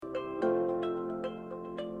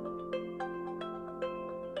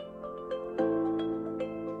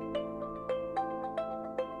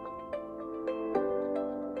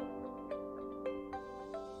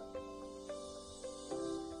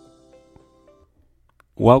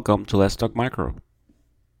Welcome to Let's Talk Micro.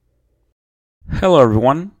 Hello,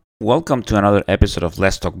 everyone. Welcome to another episode of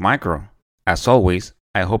Let's Talk Micro. As always,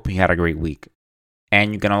 I hope you had a great week.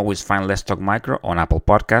 And you can always find Let's Talk Micro on Apple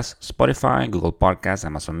Podcasts, Spotify, Google Podcasts,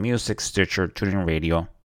 Amazon Music, Stitcher, TuneIn Radio,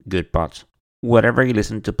 GoodPods. Wherever you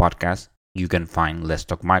listen to podcasts, you can find Let's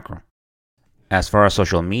Talk Micro. As far as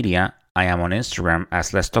social media, I am on Instagram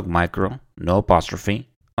as Let's Talk Micro, no apostrophe,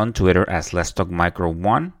 on Twitter as Let's Talk Micro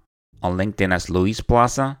 1, on LinkedIn as Luis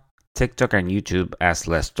Plaza, TikTok and YouTube as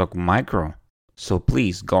Let's Talk Micro. So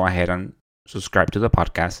please go ahead and subscribe to the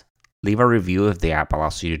podcast, leave a review if the app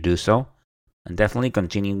allows you to do so, and definitely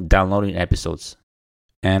continue downloading episodes.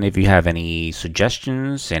 And if you have any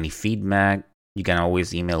suggestions, any feedback, you can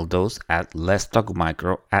always email those at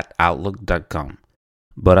letstalkmicro@outlook.com.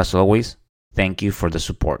 But as always, thank you for the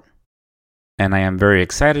support. And I am very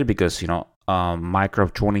excited because, Micro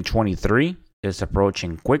 2023 is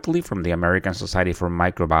approaching quickly from the American Society for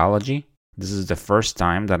Microbiology. This is the first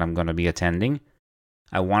time that I'm going to be attending.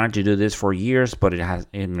 I wanted to do this for years, but it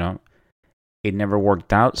never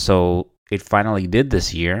worked out. So it finally did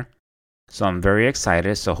this year. So I'm very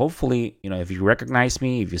excited. So hopefully, if you recognize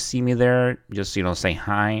me, if you see me there, just, say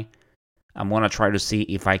hi. I'm going to try to see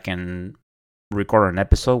if I can record an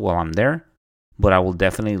episode while I'm there, but I will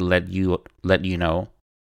definitely let you know.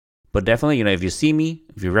 But definitely, if you see me,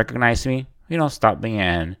 if you recognize me, stop me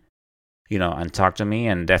and talk to me.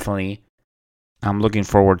 And definitely, I'm looking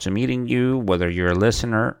forward to meeting you, whether you're a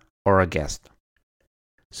listener or a guest.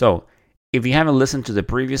 So, if you haven't listened to the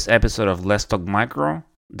previous episode of Let's Talk Micro,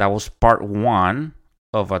 that was part 1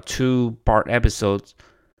 of a 2-part episode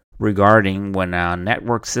regarding when a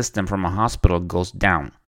network system from a hospital goes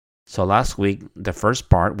down. So last week, the first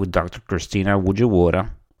part with Dr. Christina Wojewoda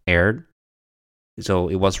aired. So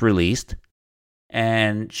it was released.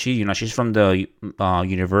 And she's from the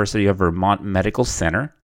University of Vermont Medical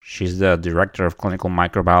Center. She's the director of clinical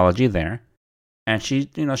microbiology there. And she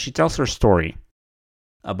tells her story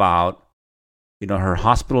about, her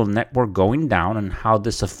hospital network going down and how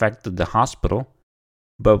this affected the hospital.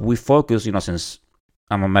 But we focus, since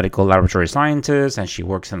I'm a medical laboratory scientist and she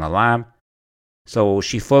works in a lab, so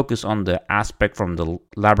she focused on the aspect from the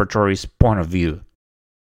laboratory's point of view.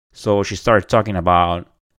 So she started talking about,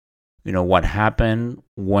 what happened,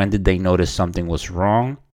 when did they notice something was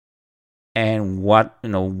wrong, and what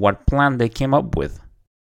plan they came up with.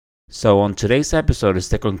 So on today's episode is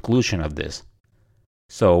the conclusion of this.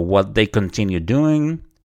 So what they continued doing,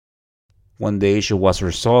 when the issue was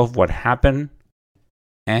resolved, what happened,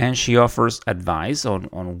 and she offers advice on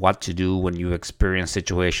what to do when you experience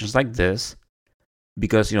situations like this.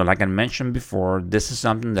 Because, like I mentioned before, this is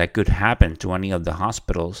something that could happen to any of the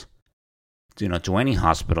hospitals, to any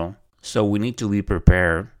hospital. So we need to be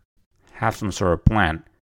prepared, have some sort of plan.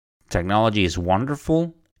 Technology is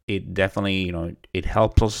wonderful. It definitely, it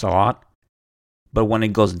helps us a lot. But when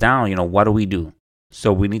it goes down, what do we do?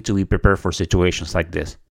 So we need to be prepared for situations like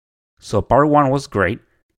this. So part 1 was great.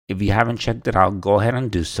 If you haven't checked it out, go ahead and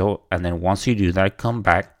do so. And then once you do that, come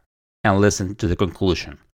back and listen to the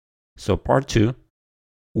conclusion. So part 2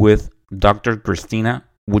 with Dr. Christina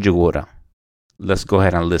Wojewoda. Let's go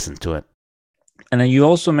ahead and listen to it. And then you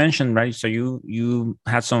also mentioned, right? So you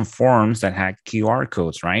had some forms that had QR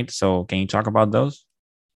codes, right? So can you talk about those?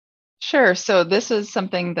 Sure. So this is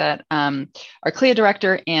something that our CLIA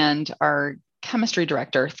director and our chemistry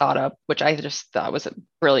director thought up, which I just thought was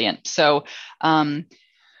brilliant. So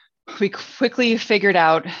we quickly figured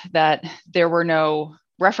out that there were no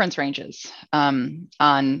reference ranges on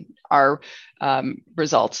our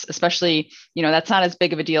results, especially, that's not as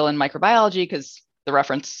big of a deal in microbiology because the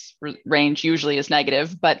reference range usually is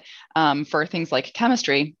negative. But for things like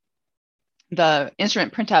chemistry, the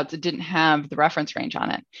instrument printouts didn't have the reference range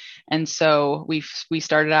on it. And so we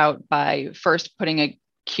started out by first putting a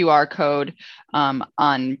QR code on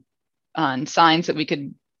signs that we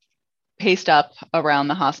could paste up around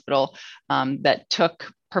the hospital that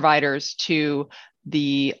took providers to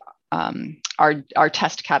the our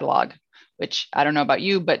test catalog, which I don't know about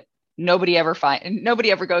you, but nobody ever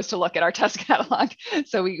goes to look at our test catalog.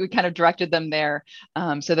 So we kind of directed them there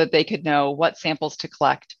so that they could know what samples to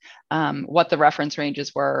collect, what the reference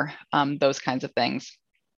ranges were, those kinds of things.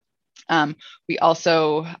 We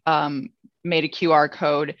also made a QR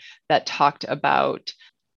code that talked about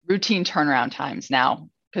routine turnaround times now,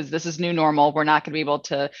 because this is new normal. We're not going to be able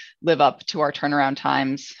to live up to our turnaround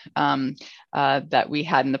times that we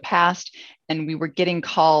had in the past. And we were getting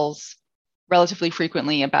calls relatively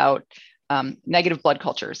frequently about negative blood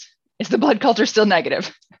cultures. Is the blood culture still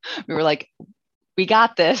negative? We were like, we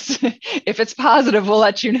got this. If it's positive, we'll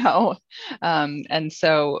let you know. And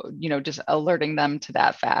so, just alerting them to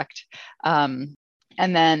that fact. And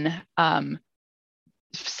then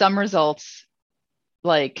some results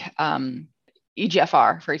like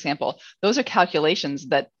EGFR, for example, those are calculations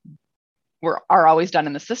that are always done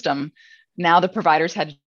in the system. Now the providers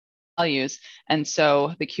had values, and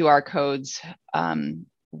so the QR codes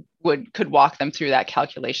could walk them through that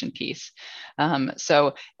calculation piece.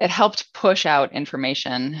 So it helped push out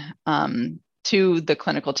information to the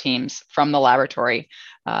clinical teams from the laboratory,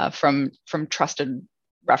 from trusted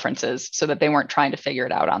references, so that they weren't trying to figure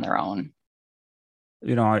it out on their own.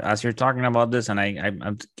 As you're talking about this, and I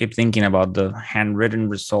keep thinking about the handwritten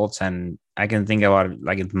results, and I can think about it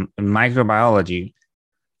like in microbiology.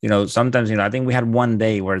 Sometimes, I think we had one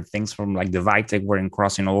day where things from like the Vitek weren't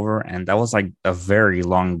crossing over, and that was like a very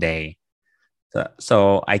long day.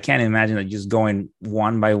 So I can't imagine that just going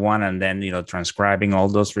one by one and then, transcribing all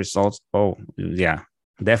those results. Oh, yeah,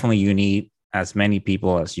 definitely you need as many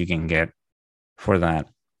people as you can get for that.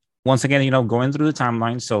 Once again, going through the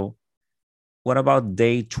timeline. So what about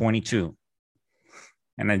day 22?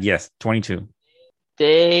 And then, yes, 22.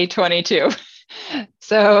 Day 22.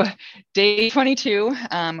 So day 22,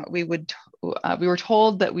 we were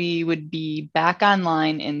told that we would be back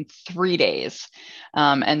online in 3 days.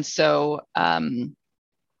 And so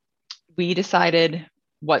we decided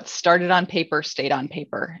what started on paper stayed on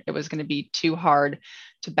paper. It was going to be too hard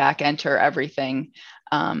to back enter everything.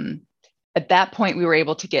 At that point, we were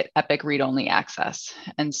able to get Epic read-only access.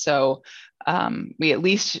 And so we at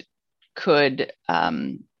least could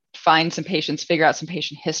find some patients, figure out some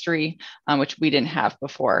patient history, which we didn't have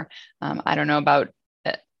before. I don't know about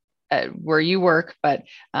where you work, but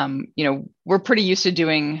we're pretty used to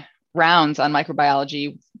doing rounds on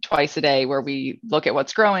microbiology twice a day, where we look at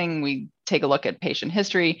what's growing, we take a look at patient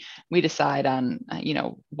history, we decide on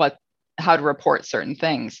how to report certain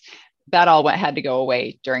things. That all had to go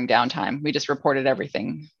away during downtime. We just reported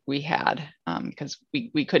everything we had because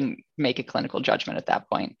we couldn't make a clinical judgment at that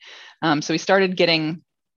point. So we started getting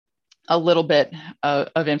a little bit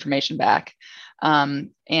of information back.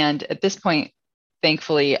 And at this point,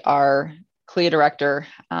 thankfully, our CLIA director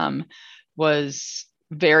was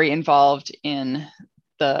very involved in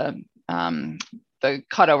the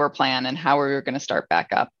cutover plan and how we were going to start back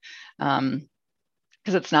up.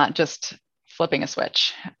 Because it's not just flipping a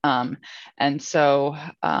switch. And so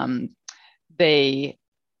they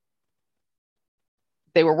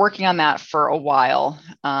were working on that for a while.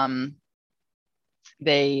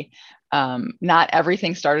 Not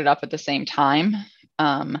everything started up at the same time.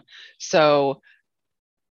 So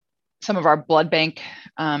some of our blood bank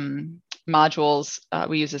modules,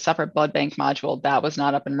 we use a separate blood bank module that was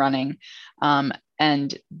not up and running.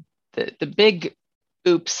 And the big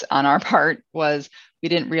oops on our part was we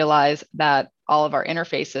didn't realize that all of our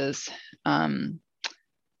interfaces,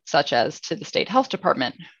 such as to the state health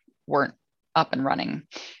department, weren't up and running.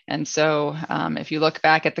 And so if you look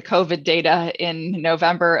back at the COVID data in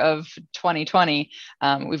November of 2020,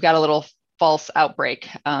 we've got a little false outbreak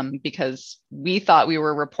because we thought we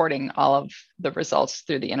were reporting all of the results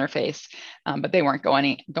through the interface, but they weren't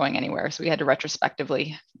going anywhere. So we had to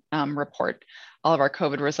retrospectively report all of our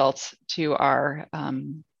COVID results to our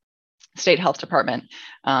state health department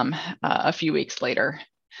a few weeks later.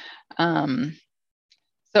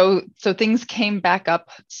 So things came back up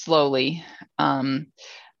slowly,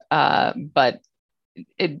 but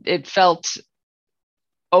it felt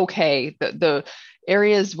okay. The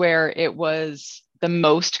areas where it was the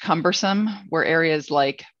most cumbersome were areas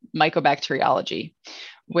like mycobacteriology,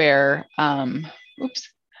 where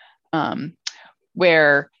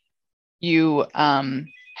where you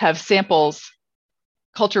have samples,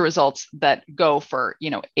 culture results that go for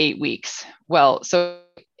 8 weeks. Well, so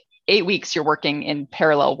 8 weeks you're working in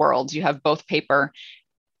parallel worlds. You have both paper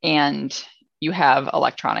and you have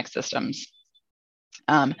electronic systems,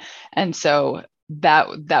 and so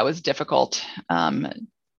that was difficult to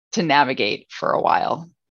navigate for a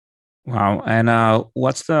while. Wow. And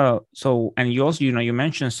and you also, you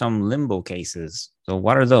mentioned some limbo cases. So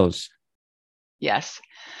what are those? Yes.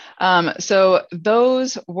 So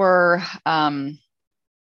those were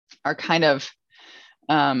are kind of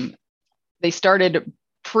they started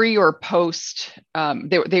pre or post.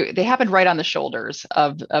 They happened right on the shoulders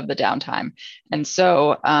of the downtime, and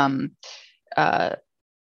so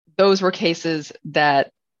those were cases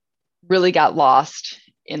that really got lost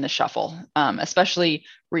in the shuffle, especially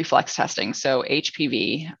reflex testing, so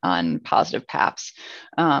HPV on positive PAPs.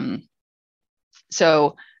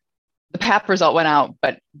 So the PAP result went out,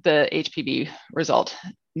 but the HPV result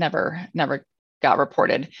never got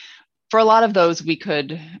reported. for a lot of those, we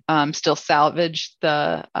could still salvage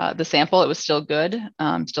the sample. It was still good,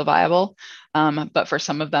 still viable, but for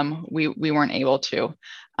some of them, we weren't able to,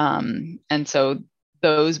 and so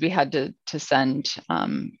those we had to send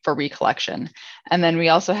for recollection. And then we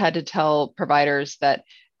also had to tell providers that,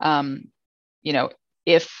 you know,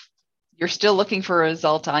 if you're still looking for a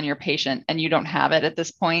result on your patient and you don't have it at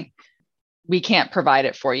this point, we can't provide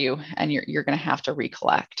it for you, and you're going to have to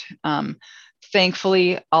recollect.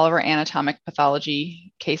 Thankfully, all of our anatomic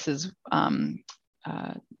pathology cases,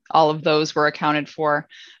 all of those were accounted for.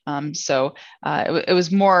 So it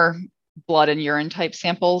was more blood and urine type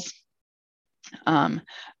samples,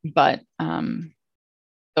 but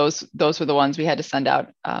those were the ones we had to send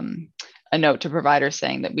out a note to providers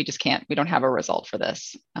saying that we don't have a result for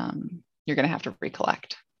this. You're going to have to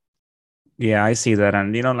recollect. Yeah, I see that.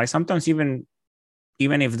 And, like sometimes even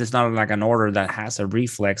if it's not like an order that has a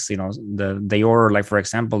reflex, they order, like, for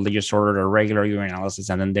example, they just ordered a regular urinalysis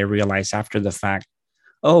and then they realize after the fact,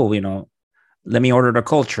 oh, let me order the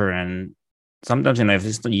culture. And sometimes,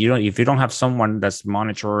 if you don't have someone that's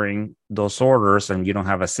monitoring those orders and you don't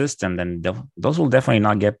have a system, then those will definitely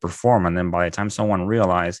not get performed. And then by the time someone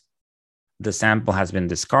realizes, the sample has been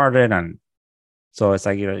discarded. And so it's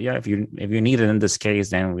like, yeah, if you need it in this case,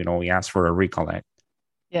 then, we ask for a recollect.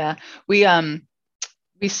 Yeah. We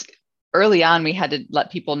early on, we had to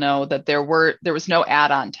let people know that there was no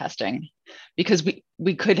add-on testing, because we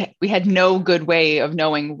had no good way of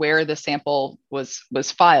knowing where the sample was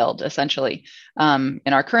filed. Essentially, in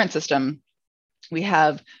our current system, we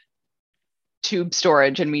have tube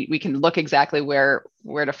storage, and we can look exactly where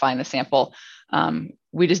to find the sample.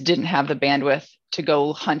 We just didn't have the bandwidth to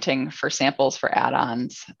go hunting for samples for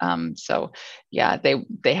add-ons. So yeah,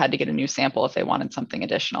 they had to get a new sample if they wanted something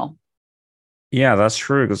additional. Yeah, that's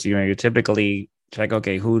true. Because, you typically check,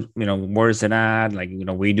 okay, who, where is it at? Like,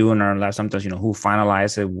 we do in our lab sometimes, who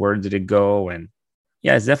finalized it, where did it go? And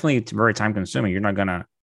yeah, it's very time consuming. You're not going to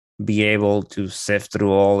be able to sift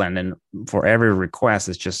through all. And then for every request,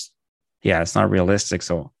 it's just, yeah, it's not realistic.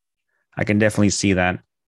 So I can definitely see that.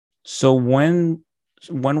 So when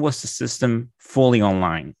was the system fully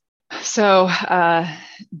online? So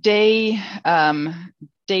day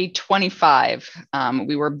 25,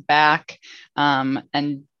 we were back,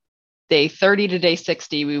 and day 30 to day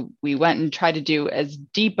 60, we went and tried to do as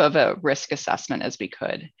deep of a risk assessment as we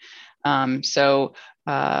could. So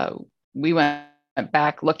we went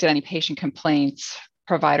back, looked at any patient complaints,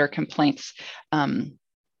 provider complaints,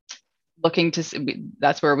 looking to see,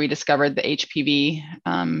 that's where we discovered the HPV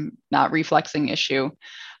not reflexing issue.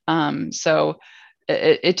 So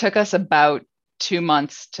it took us about 2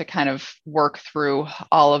 months to kind of work through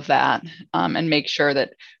all of that, and make sure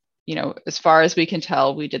that, as far as we can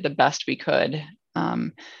tell, we did the best we could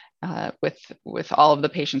with all of the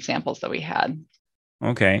patient samples that we had.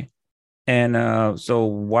 Okay. And so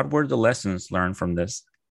what were the lessons learned from this?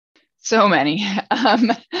 So many.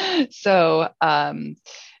 So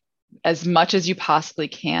as much as you possibly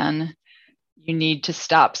can, you need to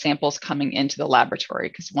stop samples coming into the laboratory,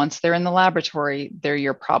 because once they're in the laboratory, they're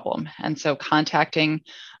your problem. And so contacting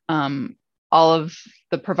all of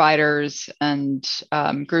the providers and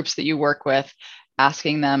groups that you work with,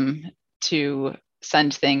 asking them to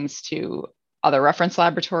send things to other reference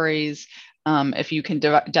laboratories. If you can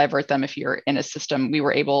divert them, if you're in a system, we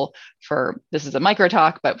were able, this is a micro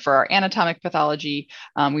talk, but for our anatomic pathology,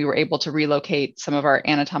 we were able to relocate some of our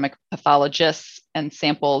anatomic pathologists and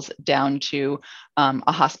samples down to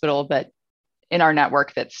a hospital, but in our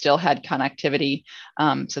network that still had connectivity.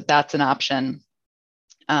 So that's an option.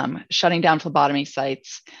 Shutting down phlebotomy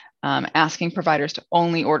sites, asking providers to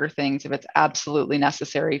only order things if it's absolutely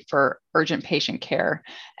necessary for urgent patient care.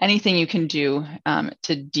 Anything you can do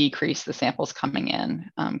to decrease the samples coming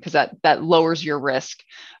in, because that lowers your risk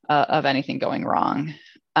of anything going wrong.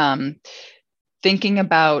 Thinking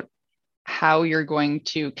about how you're going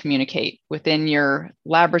to communicate within your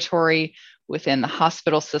laboratory, within the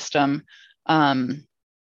hospital system, how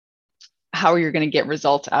you're going to get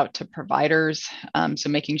results out to providers. So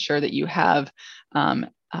making sure that you have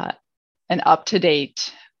an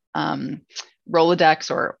up-to-date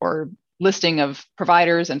Rolodex or listing of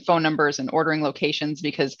providers and phone numbers and ordering locations,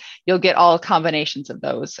 because you'll get all combinations of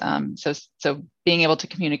those. So being able to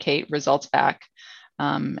communicate results back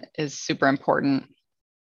is super important.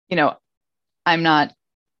 I'm not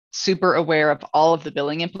super aware of all of the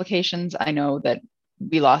billing implications. I know that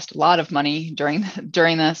we lost a lot of money during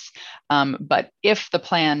this, but if the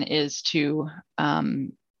plan is to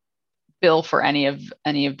bill for any of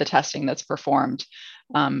the testing that's performed,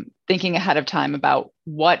 thinking ahead of time about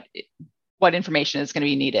what what information is going to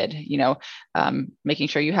be needed, making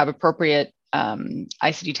sure you have appropriate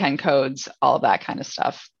ICD-10 codes, all of that kind of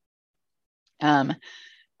stuff.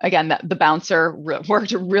 Again, the bouncer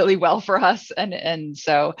worked really well for us. And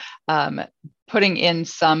so putting in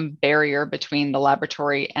some barrier between the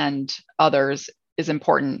laboratory and others is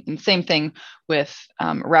important. And same thing with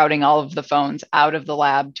routing all of the phones out of the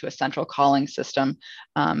lab to a central calling system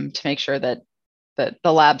to make sure that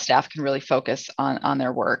the lab staff can really focus on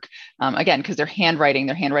their work. Again, because they're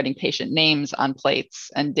handwriting patient names on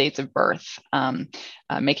plates and dates of birth,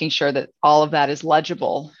 making sure that all of that is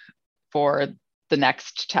legible for the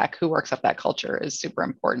next tech who works up that culture is super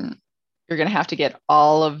important. You're going to have to get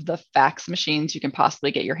all of the fax machines you can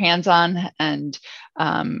possibly get your hands on and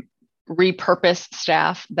repurpose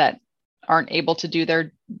staff that aren't able to do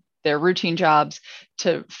their routine jobs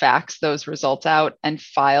to fax those results out and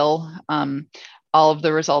file all of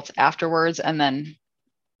the results afterwards, and then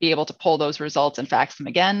be able to pull those results and fax them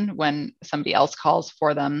again when somebody else calls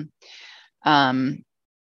for them.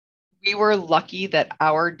 We were lucky that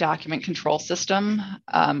our document control system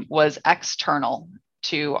was external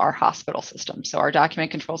to our hospital system. So our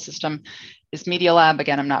document control system is Media Lab.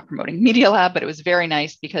 Again, I'm not promoting Media Lab, but it was very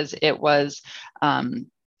nice because it was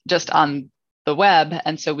just on the web.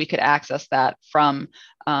 And so we could access that from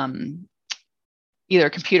either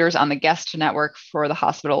computers on the guest network for the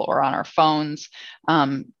hospital or on our phones.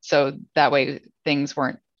 So that way things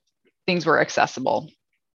were accessible.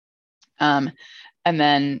 And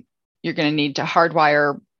then you're going to need to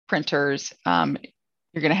hardwire printers. You're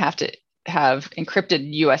going to have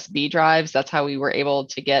encrypted USB drives. That's how we were able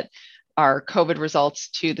to get our COVID results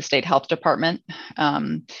to the state health department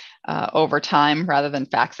over time, rather than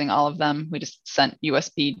faxing all of them. We just sent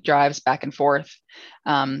USB drives back and forth.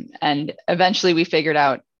 And eventually we figured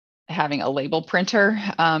out having a label printer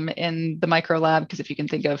in the micro lab, because if you can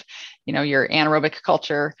think of, your anaerobic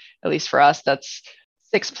culture, at least for us, that's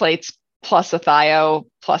 6 plates plus a thio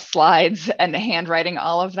plus slides, and the handwriting,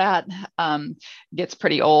 all of that gets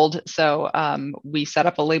pretty old. So we set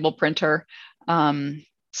up a label printer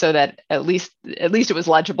so that at least it was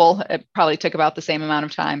legible. It probably took about the same amount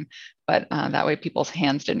of time, but that way people's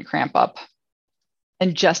hands didn't cramp up.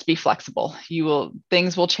 And just be flexible.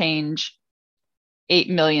 Things will change 8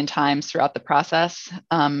 million times throughout the process,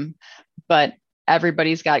 but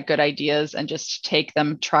everybody's got good ideas, and just take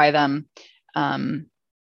them, try them.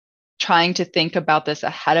 Trying to think about this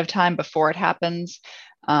ahead of time before it happens.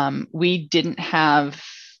 We didn't have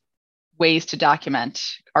ways to document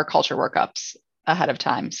our culture workups ahead of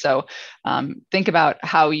time. So think about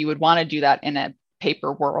how you would want to do that in a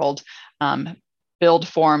paper world. Build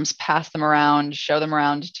forms, pass them around, show them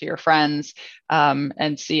around to your friends,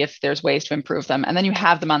 and see if there's ways to improve them. And then you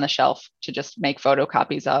have them on the shelf to just make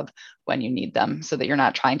photocopies of when you need them, so that you're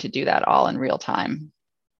not trying to do that all in real time.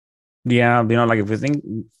 Yeah, like if we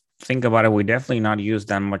think about it, we definitely not use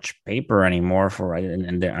that much paper anymore for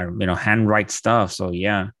and handwrite stuff. So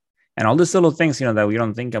yeah, and all these little things that we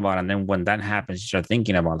don't think about, and then when that happens, you start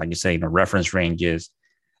thinking about, like you say, reference ranges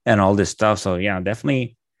and all this stuff. So yeah,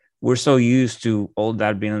 definitely, we're so used to all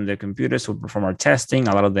that being on the computer. So we perform our testing.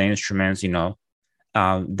 A lot of the instruments,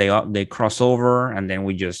 they cross over, and then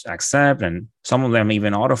we just accept, and some of them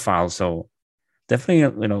even autofile. So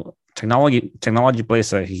definitely, technology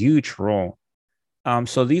plays a huge role.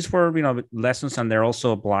 So these were, lessons, and they're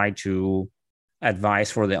also applied to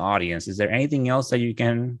advice for the audience. Is there anything else that you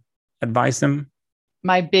can advise them?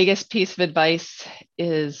 My biggest piece of advice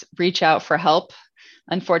is reach out for help.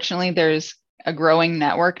 Unfortunately, there's a growing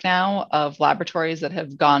network now of laboratories that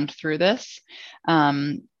have gone through this.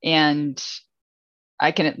 And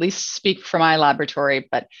I can at least speak for my laboratory,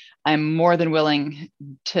 but I'm more than willing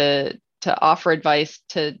to offer advice,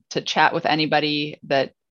 to chat with anybody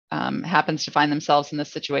that happens to find themselves in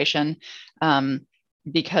this situation,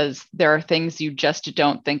 because there are things you just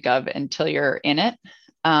don't think of until you're in it.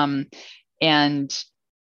 And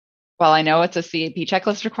while I know it's a CAP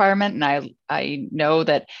checklist requirement, and I know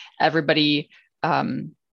that everybody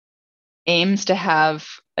aims to have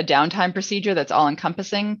a downtime procedure that's all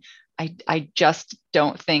encompassing, I just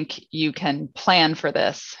don't think you can plan for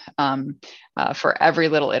this for every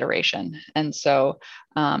little iteration. And so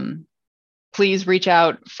please reach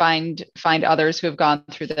out, find others who have gone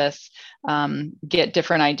through this, get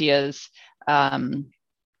different ideas, and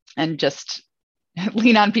just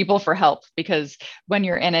lean on people for help, because when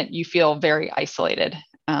you're in it, you feel very isolated.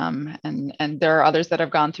 And there are others that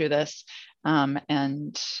have gone through this.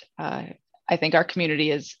 And I think our community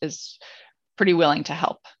is pretty willing to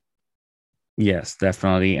help. Yes,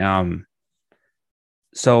 definitely.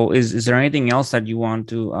 So is there anything else that you want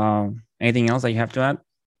to, anything else that you have to add?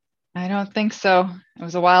 I don't think so. It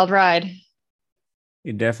was a wild ride.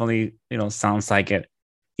 It definitely, sounds like it.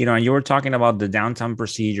 And you were talking about the downtown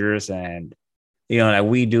procedures and, that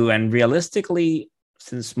we do. And realistically,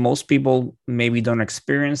 since most people maybe don't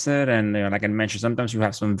experience it, and like I mentioned, sometimes you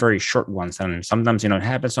have some very short ones, and sometimes it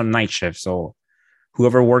happens on night shifts. So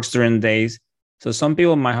whoever works during days. So some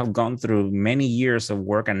people might have gone through many years of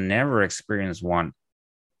work and never experienced one.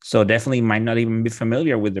 So definitely might not even be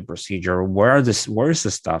familiar with the procedure. Where's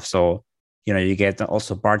the stuff? So, you get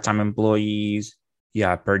also part-time employees,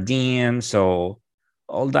 yeah, per diem. So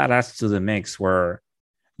all that adds to the mix where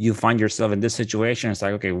you find yourself in this situation. It's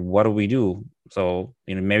like, okay, what do we do? So,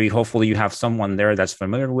 maybe hopefully you have someone there that's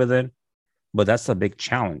familiar with it, but that's a big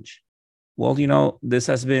challenge. Well, this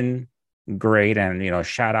has been great. And,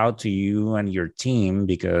 shout out to you and your team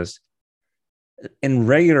because in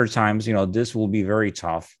regular times, this will be very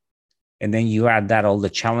tough. And then you add that all the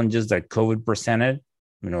challenges that COVID presented,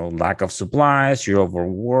 lack of supplies, you're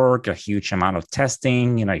overworked, a huge amount of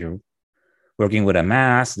testing, you're working with a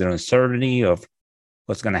mask, the uncertainty of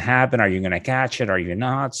what's going to happen. Are you going to catch it? Are you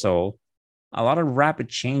not? So a lot of rapid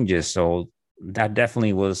changes. So that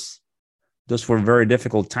definitely those were very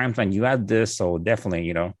difficult times when you had this. So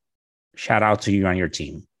definitely, shout out to you and your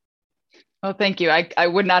team. Well, thank you. I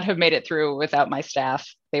would not have made it through without my staff.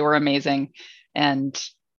 They were amazing. And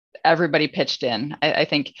everybody pitched in. I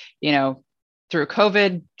think, through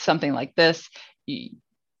COVID, something like this,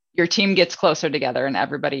 your team gets closer together and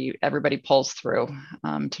everybody pulls through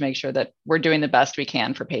to make sure that we're doing the best we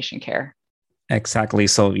can for patient care. Exactly.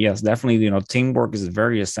 So yes, definitely, teamwork is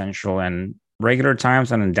very essential and regular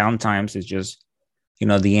times and in down times it's just,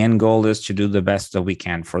 the end goal is to do the best that we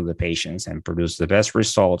can for the patients and produce the best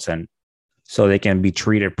results and so they can be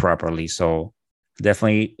treated properly. So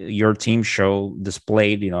definitely your team show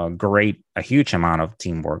displayed, a huge amount of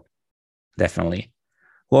teamwork. Definitely.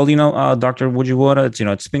 Well, Dr.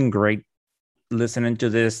 Wojewoda, it's been great listening to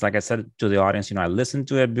this. Like I said to the audience, I listened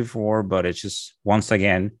to it before, but it's just once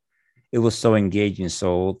again, it was so engaging.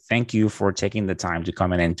 So thank you for taking the time to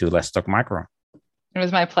come in into Let's Talk Micro. It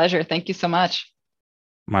was my pleasure. Thank you so much.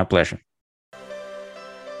 My pleasure.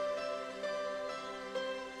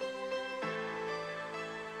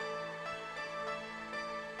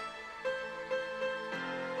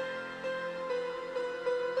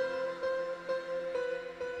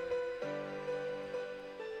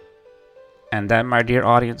 And that, my dear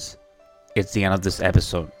audience, it's the end of this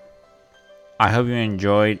episode. I hope you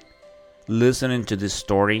enjoyed listening to this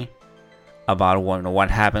story about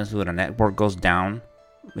what happens when a network goes down.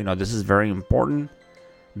 This is very important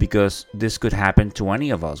because this could happen to any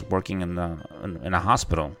of us working in a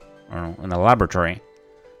hospital or in a laboratory.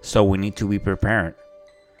 So we need to be prepared.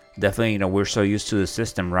 Definitely, we're so used to the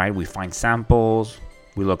system, right? We find samples,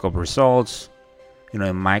 we look up results.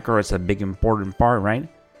 In micro, it's a big important part, right?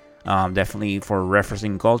 Definitely for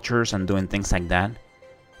referencing cultures and doing things like that.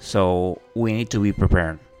 So we need to be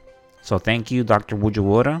prepared. So thank you, Dr.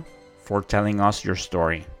 Wojewoda, for telling us your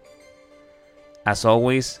story. As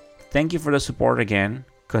always, thank you for the support again.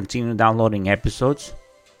 Continue downloading episodes.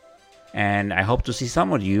 And I hope to see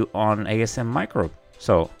some of you on ASM Micro.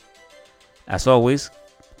 So, as always,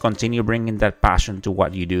 continue bringing that passion to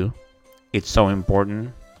what you do. It's so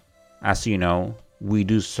important. As you know, we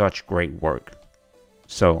do such great work.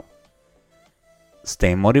 So,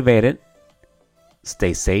 stay motivated,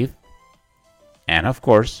 stay safe, and of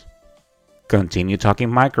course, continue talking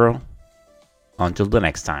micro. Until the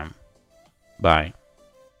next time. Bye.